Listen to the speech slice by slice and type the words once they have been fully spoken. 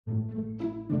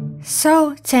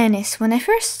So, tennis. When I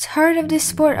first heard of this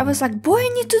sport, I was like, boy, I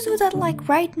need to do that like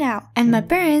right now. And my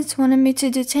parents wanted me to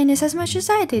do tennis as much as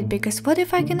I did, because what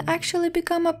if I can actually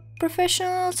become a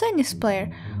professional tennis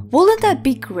player? Wouldn't that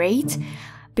be great?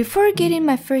 Before getting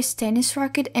my first tennis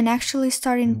racket and actually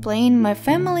starting playing, my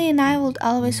family and I would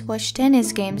always watch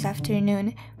tennis games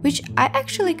afternoon, which I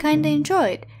actually kinda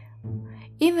enjoyed.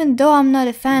 Even though I'm not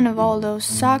a fan of all those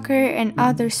soccer and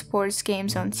other sports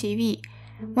games on TV.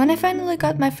 When I finally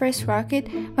got my first racket,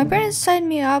 my parents signed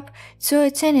me up to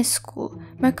a tennis school.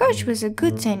 My coach was a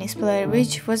good tennis player,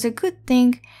 which was a good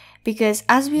thing, because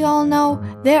as we all know,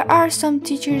 there are some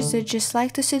teachers that just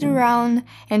like to sit around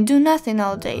and do nothing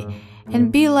all day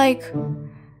and be like,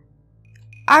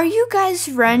 are you guys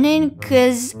running?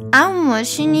 Cause I'm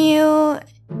watching you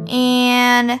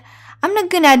and I'm not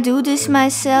gonna do this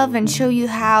myself and show you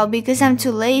how because I'm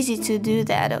too lazy to do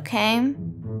that, okay?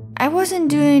 I wasn't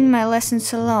doing my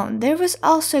lessons alone. There was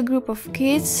also a group of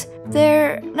kids.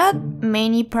 They're not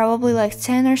many, probably like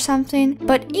 10 or something,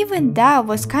 but even that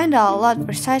was kinda a lot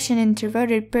for such an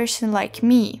introverted person like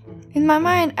me. In my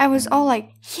mind, I was all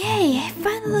like, yay, I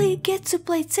finally get to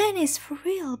play tennis for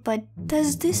real, but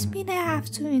does this mean I have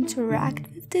to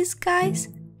interact with these guys?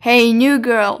 Hey, new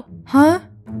girl. Huh?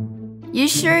 You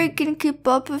sure you can keep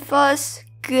up with us?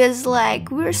 Cause like,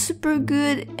 we're super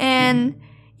good and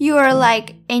you are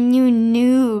like a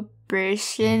new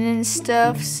person and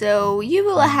stuff, so you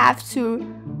will have to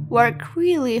work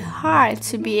really hard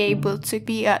to be able to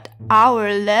be at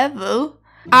our level.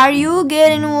 Are you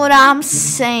getting what I'm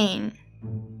saying?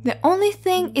 The only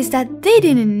thing is that they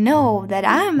didn't know that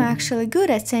I'm actually good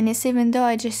at tennis even though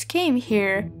I just came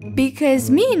here.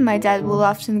 Because me and my dad will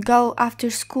often go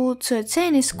after school to a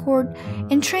tennis court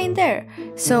and train there.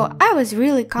 So I was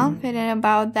really confident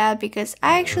about that because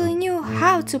I actually knew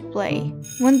how to play.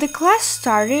 When the class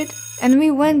started and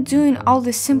we went doing all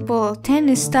the simple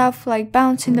tennis stuff like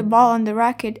bouncing the ball on the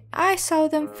racket, I saw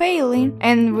them failing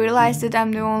and realized that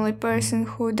I'm the only person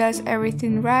who does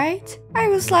everything right. I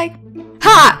was like,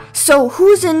 ha! So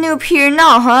who's a noob here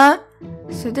now, huh?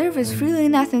 So there was really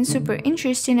nothing super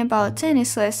interesting about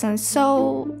tennis lessons,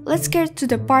 so let's get to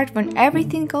the part when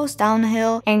everything goes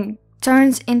downhill and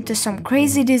turns into some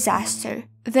crazy disaster.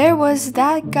 There was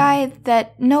that guy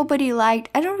that nobody liked.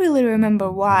 I don't really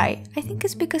remember why. I think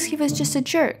it's because he was just a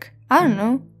jerk. I don't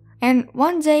know. And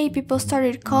one day people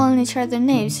started calling each other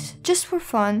names just for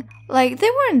fun. Like, they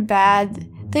weren't bad.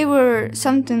 They were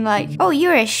something like, oh,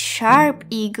 you're a sharp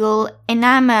eagle and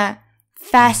I'm a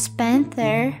fast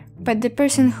panther. But the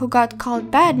person who got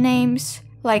called bad names,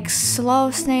 like slow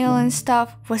snail and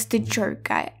stuff, was the jerk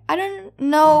guy. I don't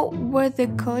know where the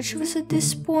coach was at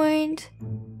this point.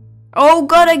 Oh,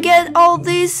 gotta get all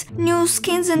these new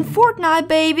skins in Fortnite,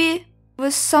 baby. It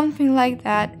was something like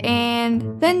that.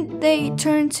 And then they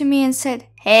turned to me and said,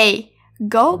 hey,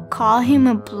 go call him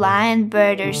a blind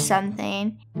bird or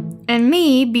something. And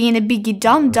me, being a biggie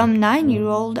dumb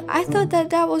 9-year-old, I thought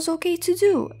that was okay to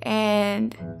do.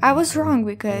 And I was wrong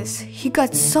because he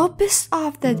got so pissed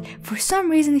off that for some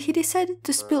reason he decided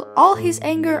to spill all his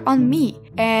anger on me.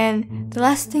 And the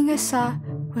last thing I saw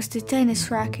was the tennis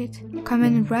racket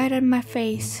coming right at my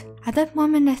face. At that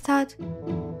moment I thought,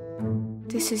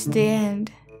 this is the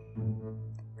end.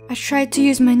 I tried to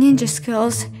use my ninja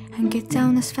skills and get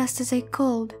down as fast as I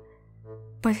could,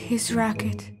 but his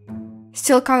racket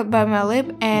still caught by my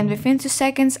lip, and within 2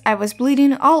 seconds I was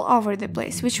bleeding all over the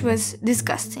place, which was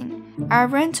disgusting. I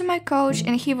ran to my coach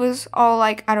and he was all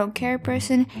like, I don't care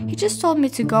person. He just told me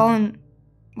to go and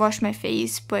wash my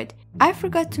face, but I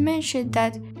forgot to mention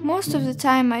that most of the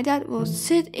time my dad will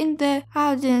sit in the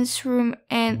audience room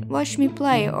and watch me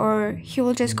play, or he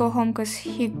will just go home because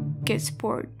he gets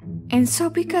bored. And so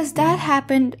because that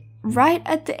happened right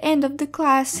at the end of the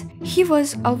class, he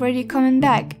was already coming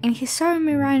back and he saw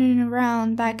me running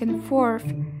around back and forth.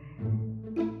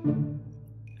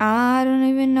 I don't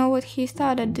even know what he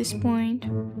thought at this point.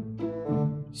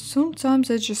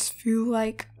 Sometimes I just feel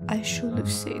like I should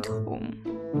have stayed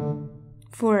home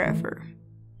forever.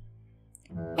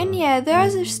 And yeah, the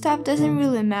other stuff doesn't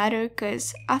really matter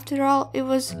because after all, it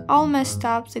was all messed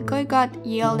up. The guy got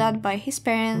yelled at by his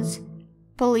parents,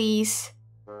 police,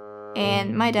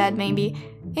 and my dad maybe.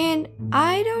 And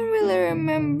I don't really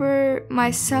remember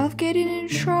myself getting in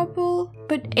trouble.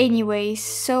 But anyways,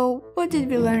 so what did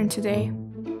we learn today?